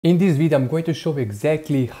In this video, I'm going to show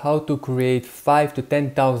exactly how to create $5,000 to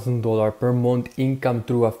 $10,000 per month income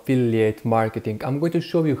through affiliate marketing. I'm going to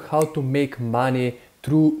show you how to make money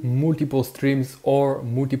through multiple streams or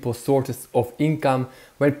multiple sources of income.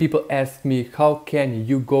 When people ask me, how can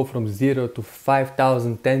you go from zero to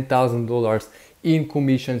 $5,000, $10,000 in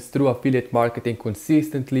commissions through affiliate marketing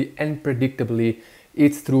consistently and predictably?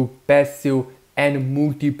 It's through passive and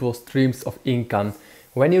multiple streams of income.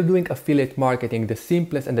 When you're doing affiliate marketing, the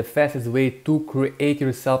simplest and the fastest way to create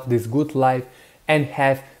yourself this good life and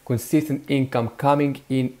have consistent income coming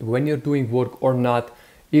in when you're doing work or not,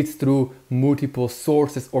 it's through multiple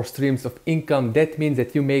sources or streams of income. That means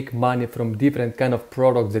that you make money from different kind of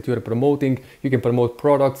products that you're promoting. You can promote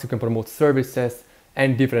products, you can promote services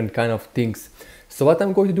and different kind of things. So what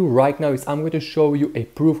I'm going to do right now is I'm going to show you a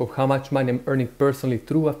proof of how much money I'm earning personally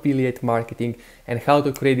through affiliate marketing and how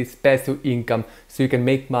to create this passive income so you can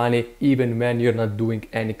make money even when you're not doing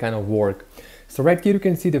any kind of work. So right here you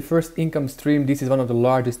can see the first income stream. This is one of the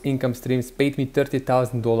largest income streams, paid me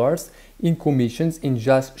 $30,000 in commissions in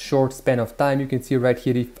just short span of time. You can see right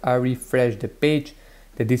here, if I refresh the page,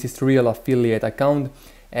 that this is real affiliate account,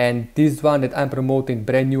 and this one that I'm promoting,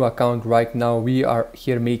 brand new account right now, we are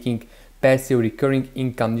here making passive recurring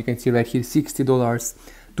income. You can see right here $60,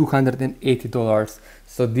 $280.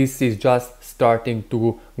 So this is just starting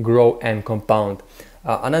to grow and compound.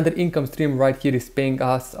 Another income stream right here is paying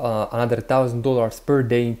us another $1,000 per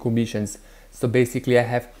day in commissions. So basically I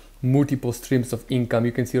have multiple streams of income.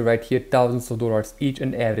 You can see right here thousands of dollars each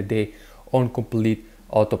and every day on complete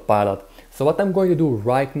autopilot. So what I'm going to do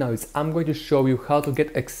right now is I'm going to show you how to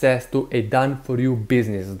get access to a done for you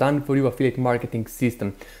business, done for you affiliate marketing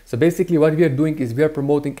system. So basically what we are doing is we are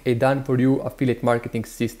promoting a done for you affiliate marketing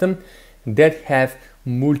system that have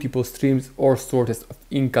multiple streams or sources of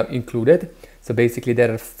income included. So basically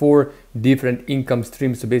there are 4 different income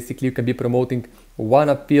streams. So basically you can be promoting one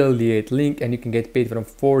affiliate link and you can get paid from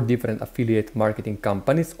 4 different affiliate marketing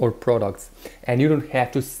companies or products, and you don't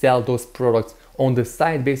have to sell those products on the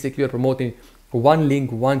side. Basically you're promoting one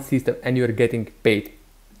link, one system, and you're getting paid.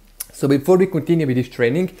 So before we continue with this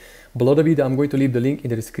training, below the video I'm going to leave the link in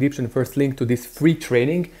the description, first link to this free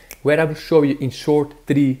training where I will show you in short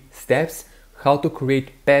 3 steps how to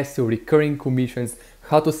create passive recurring commissions,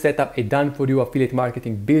 how to set up a done for you affiliate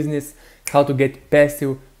marketing business, how to get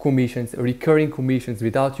passive commissions, recurring commissions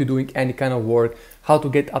without you doing any kind of work, how to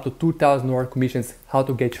get up to $2,000 commissions, how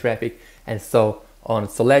to get traffic, and so on.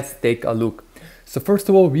 So let's take a look. So first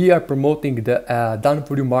of all, we are promoting the done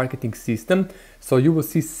for you marketing system. So you will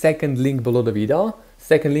see second link below the video.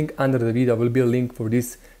 Second link under the video will be a link for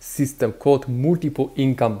this system called multiple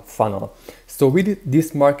income funnel. So with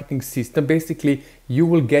this marketing system, basically you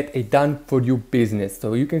will get a done for you business.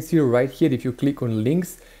 So you can see right here, if you click on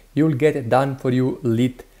links, you will get a done for you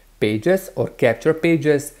lead pages or capture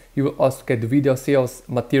pages. You will also get video sales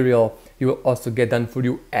material. You will also get done for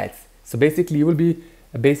you ads. So basically you will be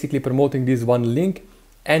promoting this one link,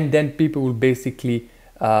 and then people will basically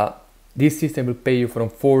this system will pay you from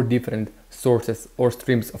 4 different sources or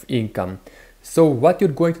streams of income. So what you're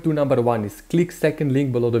going to do, number 1, is click second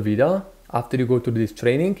link below the video after you go to this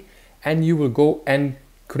training, and you will go and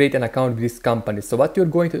create an account with this company. So what you're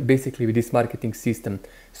going to basically with this marketing system,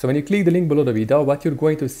 so when you click the link below the video, what you're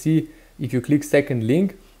going to see if you click second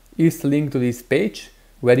link is link to this page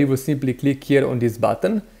where you will simply click here on this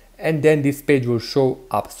button, and then this page will show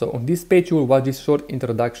up. So on this page you will watch this short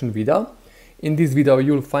introduction video. In this video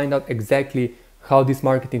you will find out exactly how this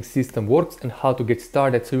marketing system works and how to get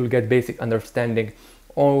started, so you will get basic understanding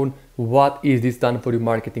on what is this done for you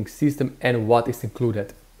marketing system and what is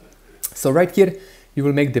included. So right here you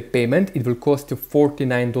will make the payment. It will cost you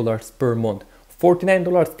 $49 per month.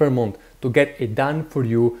 $49 per month to get a done for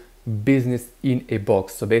you business in a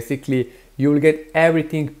box. So basically you will get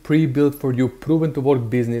everything pre-built for you, proven to work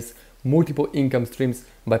business, multiple income streams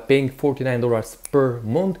by paying $49 per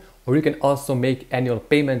month, or you can also make annual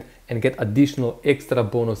payment and get additional extra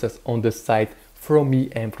bonuses on the side from me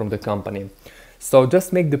and from the company. So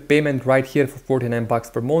just make the payment right here for 49 bucks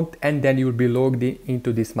per month, and then you will be logged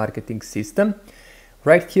into this marketing system.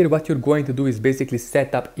 Right here what you're going to do is basically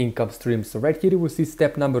set up income streams. So right here you will see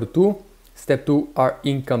step number 2. Step 2 are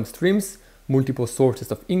income streams, multiple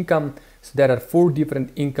sources of income. So there are 4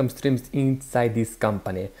 different income streams inside this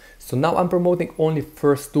company. So now I'm promoting only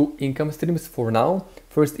first 2 income streams for now.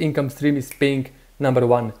 First income stream is paying, number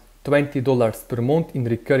 1, $20 per month in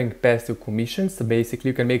recurring passive commissions. So basically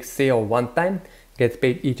you can make sale one time, get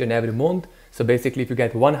paid each and every month. So basically if you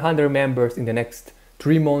get 100 members in the next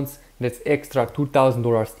 3 months, that's extra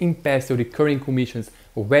 $2,000 in passive recurring commissions,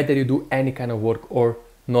 whether you do any kind of work or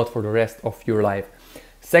not, for the rest of your life.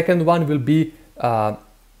 Second one will be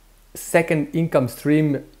second income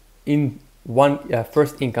stream in one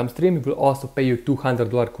first income stream will also pay you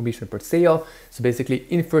 $200 commission per sale. So basically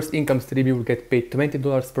in first income stream you will get paid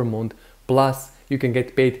 $20 per month, plus you can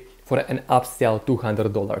get paid for an upsell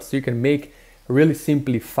 $200. So you can make really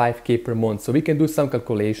simply 5K per month. So we can do some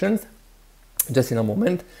calculations just in a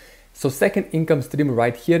moment. So second income stream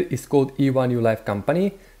right here is called E1U Life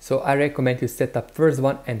Company. So I recommend you set up first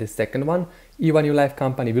one and the second one. E1U Life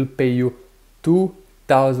Company will pay you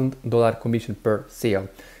 $2,000 commission per sale.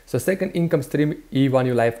 So second income stream,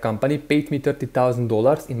 E1U Life Company, paid me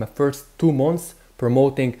 $30,000 in my first 2 months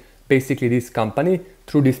promoting basically this company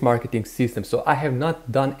through this marketing system. So I have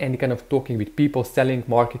not done any kind of talking with people, selling,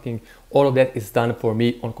 marketing. All of that is done for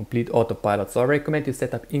me on complete autopilot. So I recommend you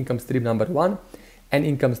set up income stream number 1 and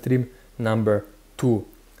income stream number 2.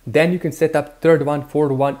 Then you can set up third one,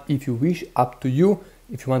 fourth one if you wish, up to you,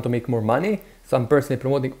 if you want to make more money. So I'm personally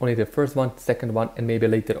promoting only the first one, second one, and maybe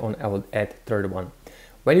later on I will add third one.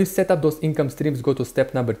 When you set up those income streams, go to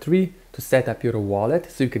step number 3 to set up your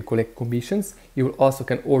wallet so you can collect commissions. You will also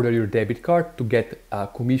can order your debit card to get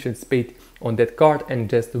commissions paid on that card and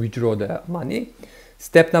just withdraw the money.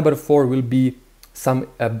 Step number 4 will be some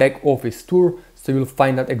back office tour. So you'll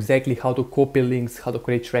find out exactly how to copy links, how to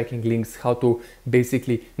create tracking links, how to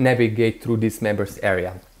basically navigate through this members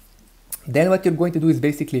area. Then what you're going to do is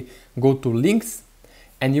basically go to links,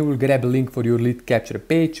 and you will grab a link for your lead capture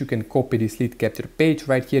page. You can copy this lead capture page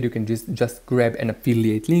right here. You can just grab an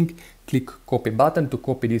affiliate link, click copy button to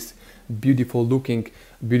copy this beautiful looking,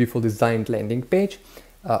 beautiful designed landing page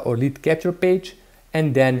or lead capture page,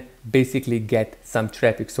 and then basically get some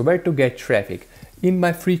traffic. So where to get traffic? In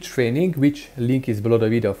my free training, which link is below the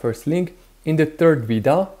video, first link, in the third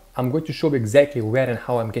video, I'm going to show you exactly where and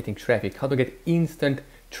how I'm getting traffic, how to get instant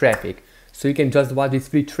traffic. So you can just watch this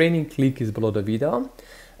free training, link is below the video.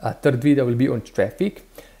 Third video will be on traffic,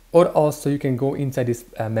 or also you can go inside this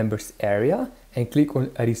members area and click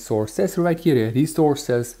on resources right here,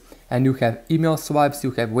 resources, and you have email swipes,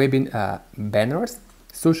 you have webinar banners,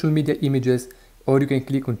 social media images, or you can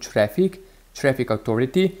click on traffic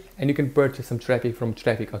authority, and you can purchase some traffic from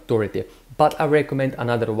traffic authority. But I recommend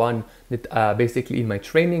another one that basically in my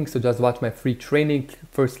training, so just watch my free training,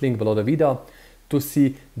 first link below the video, to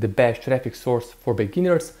see the best traffic source for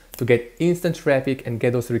beginners to get instant traffic and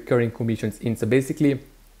get those recurring commissions in. So basically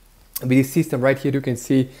with this system right here, you can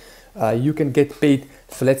see you can get paid.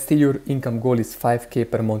 So let's say your income goal is 5K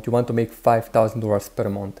per month. You want to make $5,000 per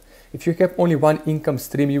month. If you have only one income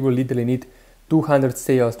stream, you will literally need 200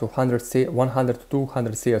 sales to 100 to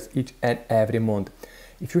 200 sales each and every month.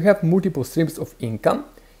 If you have multiple streams of income,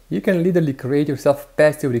 you can literally create yourself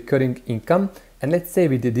passive recurring income. And let's say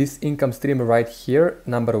we did this income stream right here,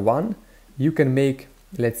 number 1, you can make,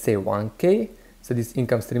 let's say 1K. So this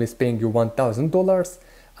income stream is paying you $1,000.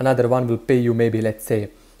 Another one will pay you maybe, let's say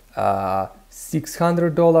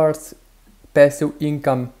 $600 passive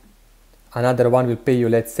income. Another one will pay you,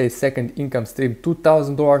 let's say second income stream,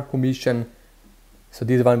 $2,000 commission. So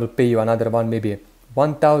this one will pay you another one, maybe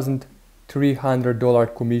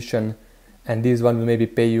 $1,300 commission. And this one will maybe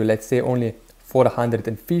pay you, let's say only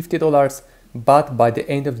 $450. But by the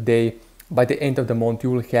end of the day, by the end of the month,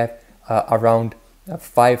 you will have around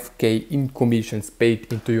 5K in commissions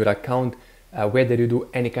paid into your account, whether you do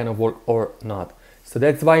any kind of work or not. So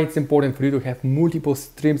that's why it's important for you to have multiple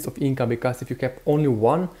streams of income, because if you have only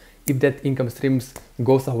one, if that income streams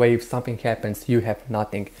goes away, if something happens, you have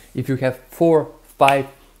nothing. If you have 4, 5,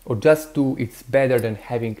 or just 2, it's better than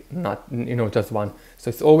having not, just one. So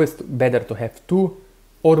it's always better to have 2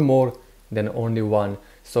 or more than only one.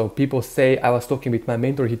 So people say, I was talking with my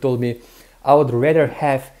mentor, he told me, I would rather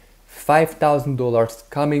have $5,000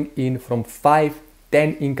 coming in from 5,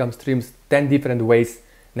 10 income streams, 10 different ways,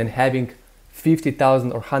 than having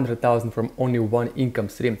 50,000 or 100,000 from only one income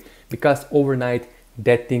stream, because overnight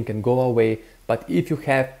that thing can go away. But if you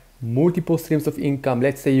have multiple streams of income,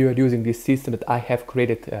 let's say you are using this system that I have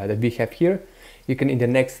created, that we have here, you can in the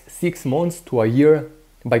next 6 months to a year,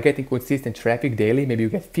 by getting consistent traffic daily, maybe you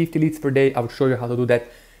get 50 leads per day. I will show you how to do that,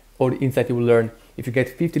 or inside you will learn. If you get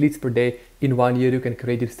 50 leads per day, in 1 year you can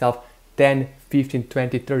create yourself 10, 15,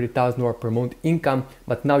 20, 30,000 dollars per month income.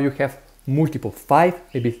 But now you have multiple 5,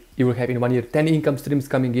 maybe you will have in 1 year 10 income streams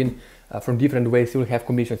coming in from different ways. You will have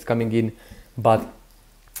commissions coming in. But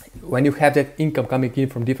when you have that income coming in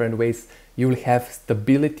from different ways, you will have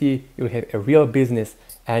stability, you will have a real business,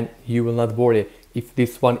 and you will not worry if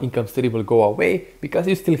this one income stream will go away, because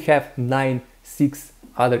you still have 6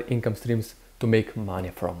 other income streams to make money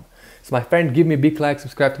from. So my friend, give me a big like,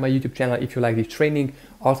 subscribe to my YouTube channel if you like this training.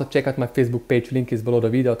 Also check out my Facebook page, link is below the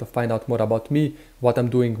video to find out more about me, what I'm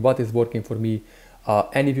doing, what is working for me.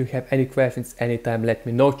 And if you have any questions anytime, let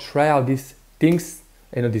me know. Try out these things,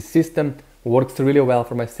 this system works really well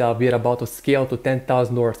for myself. We are about to scale to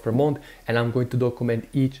 $10,000 per month, and I'm going to document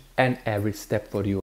each and every step for you.